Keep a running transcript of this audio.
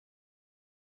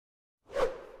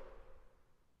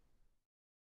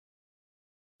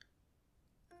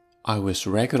I was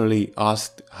regularly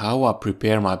asked how I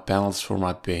prepare my panels for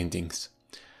my paintings.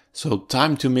 So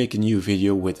time to make a new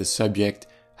video with the subject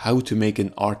how to make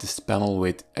an artist panel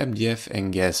with MDF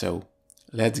and GESSO.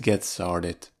 Let's get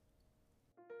started.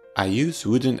 I use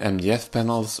wooden MDF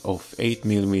panels of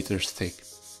 8mm thick.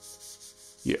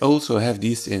 You also have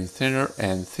these in thinner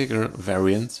and thicker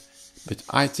variants, but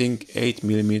I think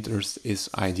 8mm is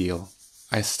ideal.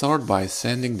 I start by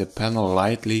sanding the panel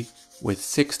lightly with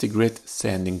 60 grit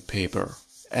sanding paper.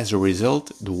 As a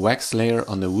result, the wax layer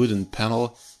on the wooden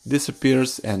panel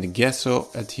disappears and the gesso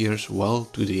adheres well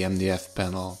to the MDF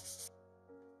panel.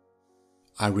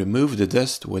 I remove the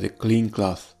dust with a clean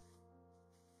cloth.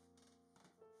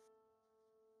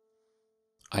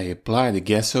 I apply the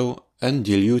gesso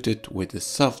undiluted with a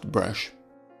soft brush.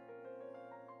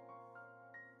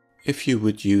 If you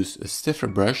would use a stiffer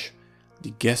brush,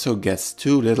 the gesso gets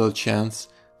too little chance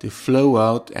to flow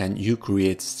out and you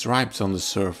create stripes on the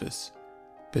surface.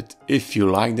 But if you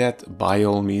like that, by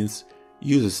all means,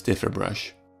 use a stiffer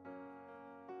brush.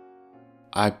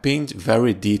 I paint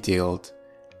very detailed,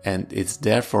 and it's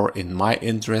therefore in my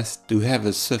interest to have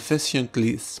a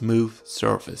sufficiently smooth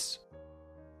surface.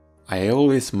 I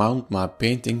always mount my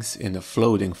paintings in a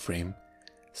floating frame,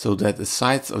 so that the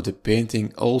sides of the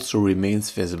painting also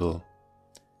remains visible.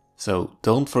 So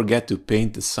don't forget to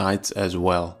paint the sides as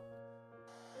well.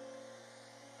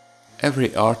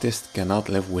 Every artist cannot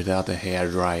live without a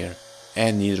hairdryer,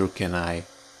 and neither can I.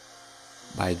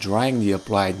 By drying the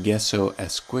applied gesso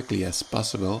as quickly as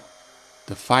possible,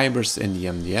 the fibers in the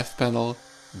MDF panel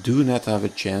do not have a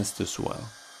chance to swell.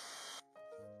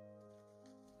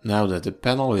 Now that the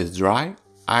panel is dry,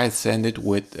 I sand it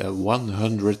with a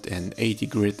 180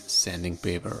 grit sanding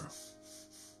paper.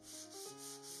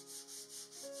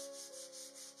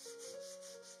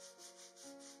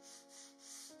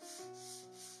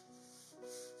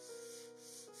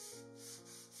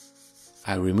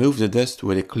 I remove the dust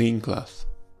with a clean cloth.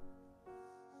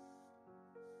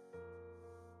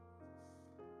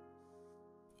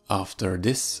 After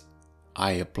this,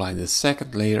 I apply the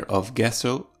second layer of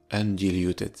gesso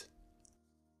undiluted.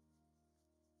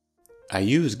 I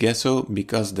use gesso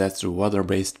because that's a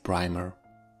water-based primer.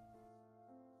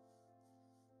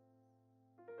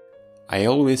 I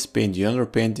always paint the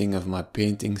underpainting of my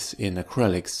paintings in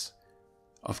acrylics.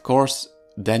 Of course,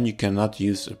 then you cannot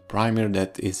use a primer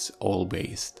that is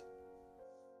oil-based.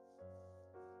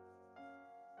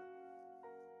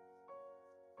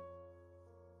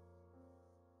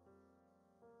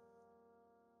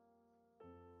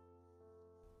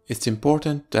 It's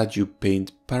important that you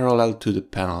paint parallel to the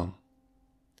panel.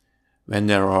 When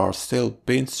there are still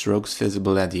paint strokes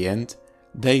visible at the end,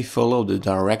 they follow the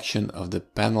direction of the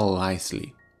panel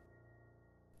nicely.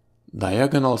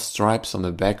 Diagonal stripes on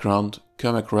the background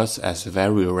come across as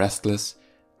very restless,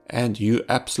 and you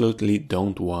absolutely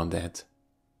don't want that.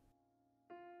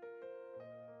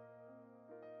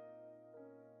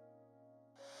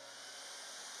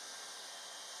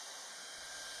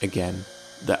 Again,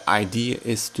 the idea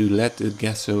is to let the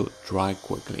gesso dry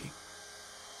quickly.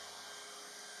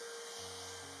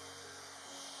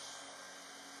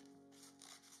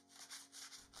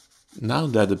 Now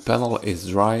that the panel is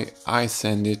dry, I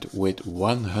sand it with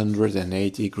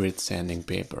 180 grit sanding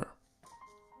paper.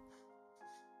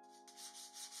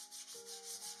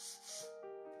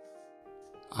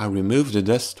 I remove the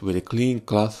dust with a clean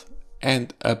cloth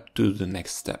and up to the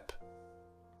next step.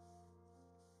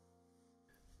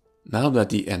 Now that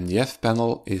the MDF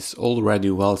panel is already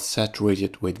well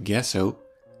saturated with gesso,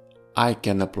 I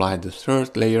can apply the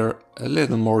third layer a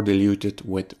little more diluted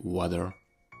with water.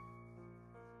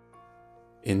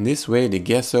 In this way the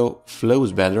gesso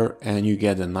flows better and you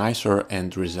get a nicer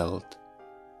end result.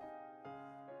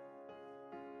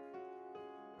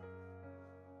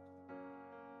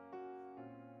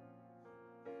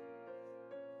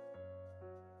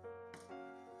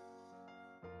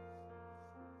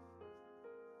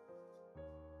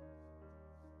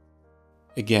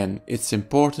 Again, it's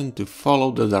important to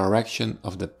follow the direction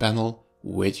of the panel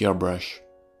with your brush.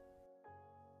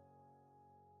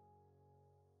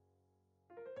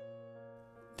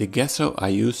 The gesso I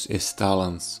use is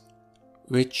Talens,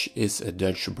 which is a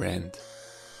Dutch brand.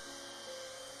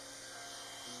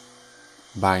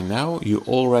 By now you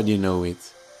already know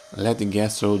it. Let the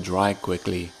gesso dry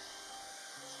quickly.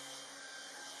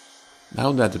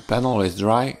 Now that the panel is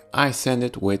dry, I sand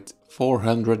it with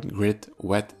 400 grit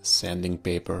wet sanding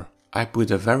paper. I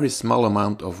put a very small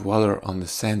amount of water on the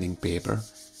sanding paper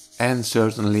and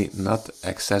certainly not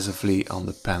excessively on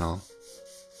the panel.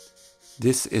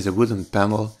 This is a wooden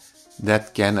panel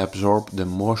that can absorb the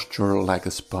moisture like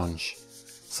a sponge,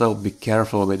 so be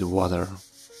careful with water.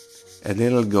 A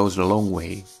little goes a long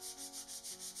way.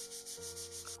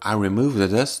 I remove the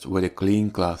dust with a clean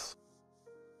cloth.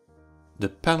 The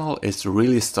panel is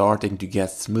really starting to get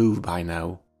smooth by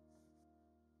now.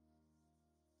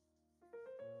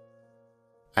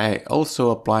 I also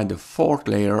applied the fourth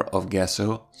layer of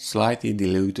gesso, slightly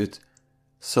diluted,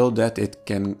 so that it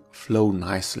can flow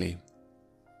nicely.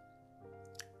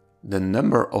 The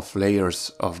number of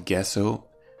layers of gesso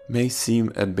may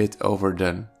seem a bit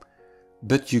overdone,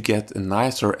 but you get a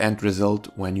nicer end result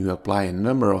when you apply a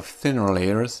number of thinner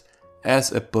layers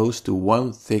as opposed to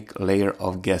one thick layer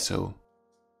of gesso.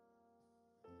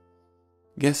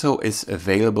 Gesso is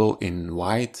available in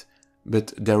white,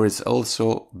 but there is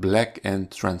also black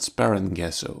and transparent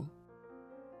gesso.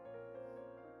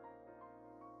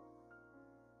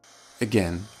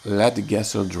 Again, let the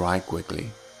gesso dry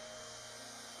quickly.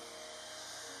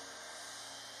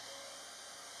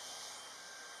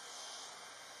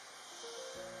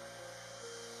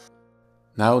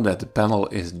 Now that the panel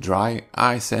is dry,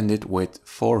 I sand it with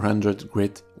 400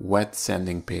 grit wet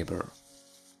sanding paper.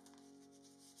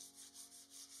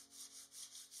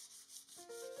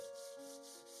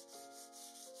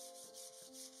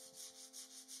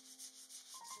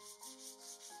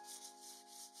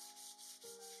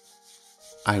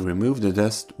 I remove the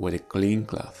dust with a clean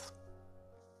cloth.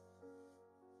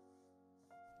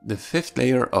 The fifth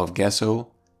layer of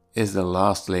gesso is the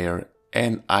last layer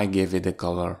and I give it a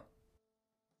color.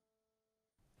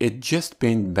 It just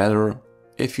paints better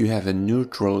if you have a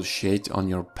neutral shade on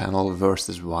your panel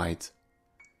versus white.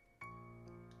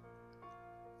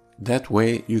 That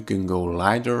way you can go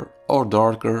lighter or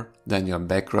darker than your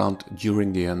background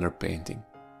during the underpainting.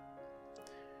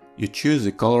 You choose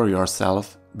the color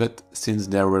yourself, but since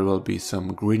there will be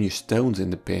some greenish tones in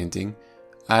the painting,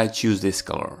 I choose this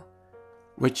color,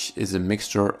 which is a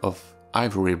mixture of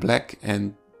ivory black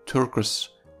and turquoise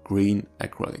green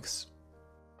acrylics.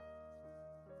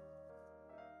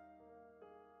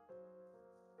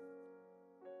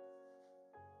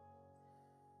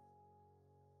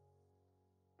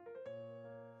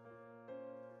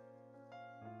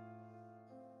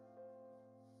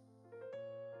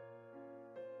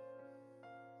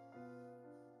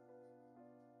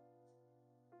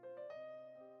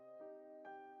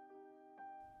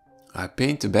 I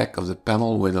paint the back of the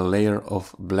panel with a layer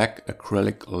of black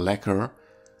acrylic lacquer,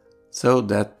 so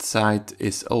that side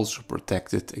is also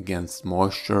protected against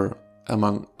moisture,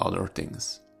 among other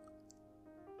things.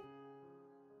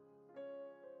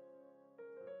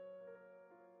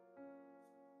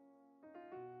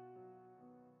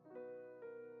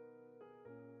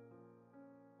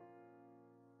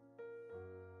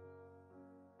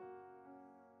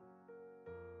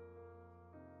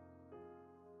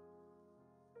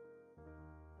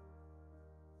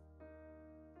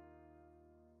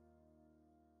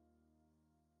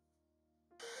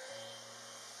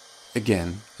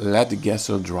 Again, let the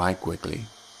gesso dry quickly.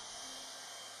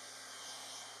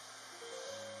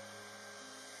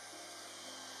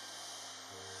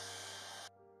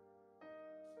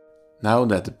 Now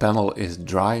that the panel is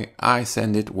dry, I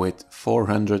sand it with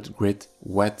 400 grit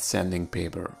wet sanding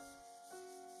paper.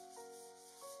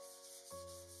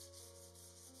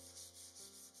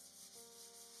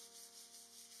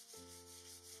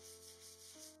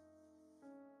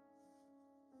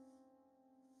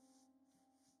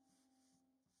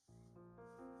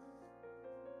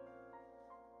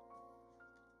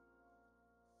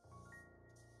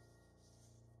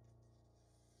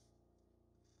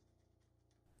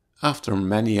 After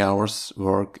many hours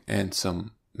work and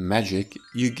some magic,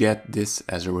 you get this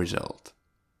as a result.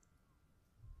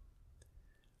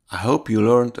 I hope you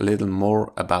learned a little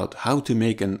more about how to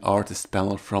make an artist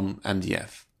panel from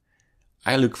MDF.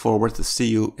 I look forward to see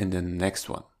you in the next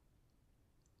one.